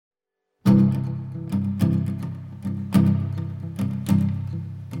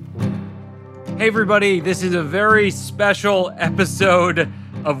Hey everybody, this is a very special episode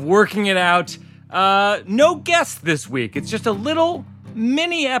of Working It Out. No guest this week. It's just a little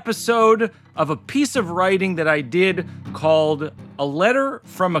mini episode of a piece of writing that I did called A Letter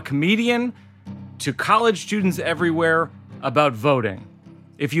from a Comedian to College Students Everywhere About Voting.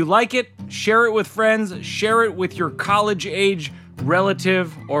 If you like it, share it with friends, share it with your college-age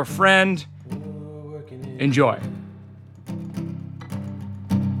relative or friend. Enjoy.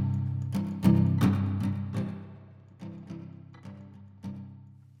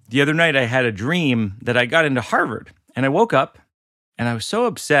 The other night I had a dream that I got into Harvard, and I woke up and I was so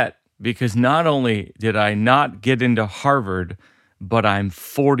upset because not only did I not get into Harvard, but I'm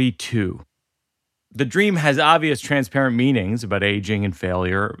 42. The dream has obvious transparent meanings about aging and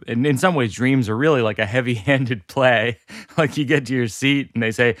failure, and in some ways dreams are really like a heavy-handed play. Like you get to your seat and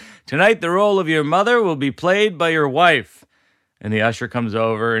they say, "Tonight the role of your mother will be played by your wife." And the usher comes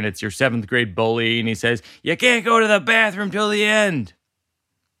over and it's your 7th grade bully and he says, "You can't go to the bathroom till the end."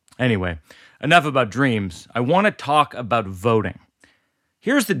 Anyway, enough about dreams. I want to talk about voting.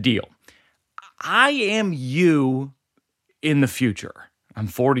 Here's the deal. I am you in the future. I'm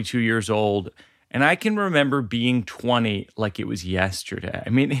 42 years old, and I can remember being 20 like it was yesterday. I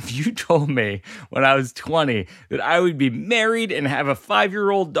mean, if you told me when I was 20 that I would be married and have a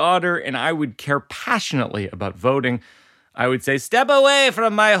 5-year-old daughter and I would care passionately about voting, I would say, "Step away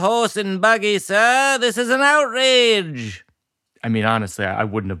from my horse and buggy, sir. This is an outrage." I mean, honestly, I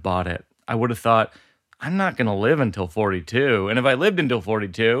wouldn't have bought it. I would have thought, I'm not going to live until 42. And if I lived until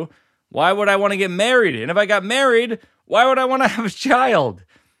 42, why would I want to get married? And if I got married, why would I want to have a child?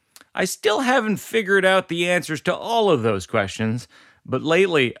 I still haven't figured out the answers to all of those questions, but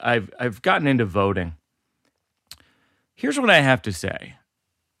lately I've gotten into voting. Here's what I have to say.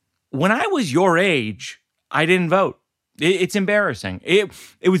 When I was your age, I didn't vote. It's embarrassing. It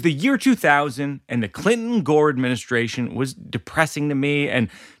was the year 2000, and the Clinton-Gore administration was depressing to me, and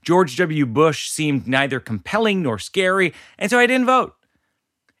George W. Bush seemed neither compelling nor scary, and so I didn't vote.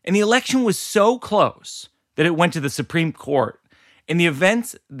 And the election was so close that it went to the Supreme Court, and the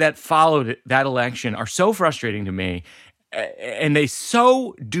events that followed that election are so frustrating to me, and they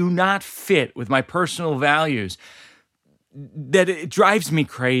so do not fit with my personal values that it drives me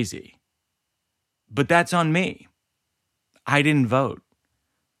crazy. But that's on me. I didn't vote.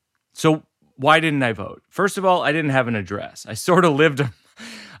 So why didn't I vote? First of all, I didn't have an address. I sort of lived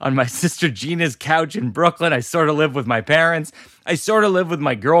on my sister Gina's couch in Brooklyn. I sort of lived with my parents. I sort of lived with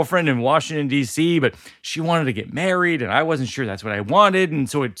my girlfriend in Washington, D.C., but she wanted to get married, and I wasn't sure that's what I wanted, and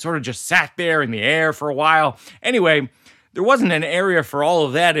so it sort of just sat there in the air for a while. Anyway, there wasn't an area for all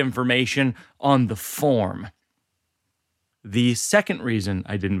of that information on the form. The second reason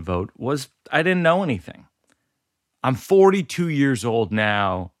I didn't vote was I didn't know anything. I'm 42 years old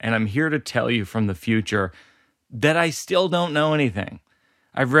now, and I'm here to tell you from the future that I still don't know anything.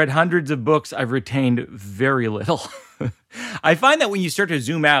 I've read hundreds of books. I've retained very little. I find that when you start to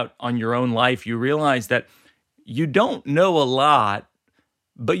zoom out on your own life, you realize that you don't know a lot,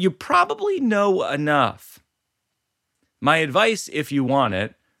 but you probably know enough. My advice, if you want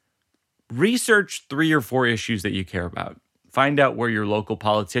it, research 3 or 4 issues that you care about. Find out where your local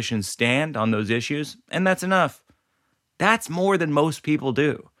politicians stand on those issues, and that's enough. That's more than most people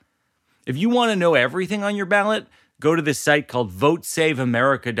do. If you want to know everything on your ballot, go to this site called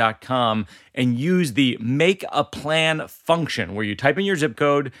votesaveamerica.com and use the Make a Plan function where you type in your zip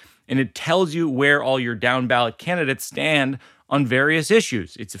code and it tells you where all your down ballot candidates stand on various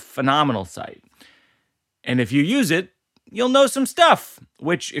issues. It's a phenomenal site. And if you use it, you'll know some stuff,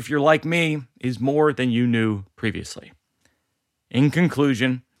 which, if you're like me, is more than you knew previously. In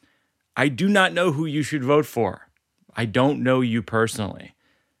conclusion, I do not know who you should vote for. I don't know you personally.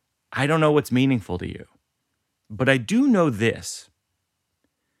 I don't know what's meaningful to you. But I do know this.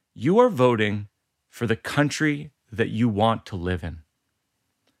 You are voting for the country that you want to live in.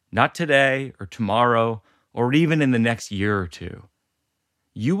 Not today or tomorrow or even in the next year or two.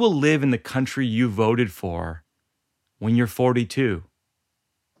 You will live in the country you voted for when you're 42,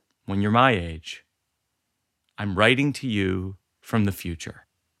 when you're my age. I'm writing to you from the future.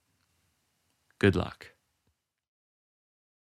 Good luck.